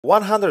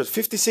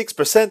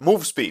156%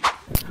 move speed.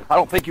 I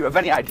don't think you have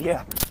any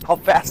idea how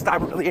fast I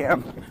really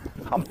am.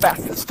 I'm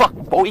fast as fuck,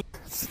 boy.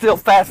 Still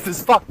fast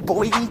as fuck,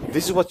 boy.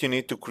 This is what you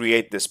need to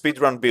create the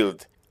speedrun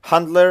build.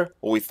 Handler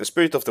with the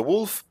Spirit of the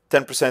Wolf,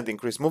 10%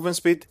 increased movement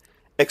speed.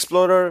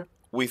 Explorer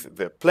with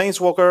the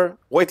Planeswalker,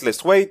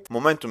 Weightless Weight,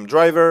 Momentum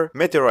Driver,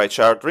 Meteorite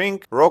Shard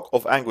Ring, Rock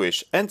of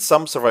Anguish, and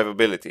some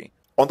survivability.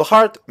 On the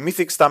heart,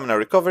 Mythic Stamina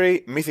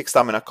Recovery, Mythic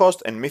Stamina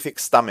Cost, and Mythic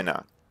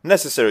Stamina.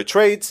 Necessary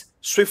traits,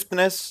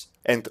 Swiftness,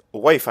 and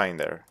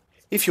Wayfinder.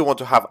 If you want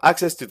to have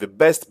access to the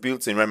best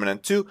builds in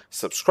Remnant 2,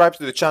 subscribe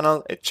to the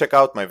channel and check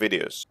out my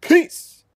videos. Peace!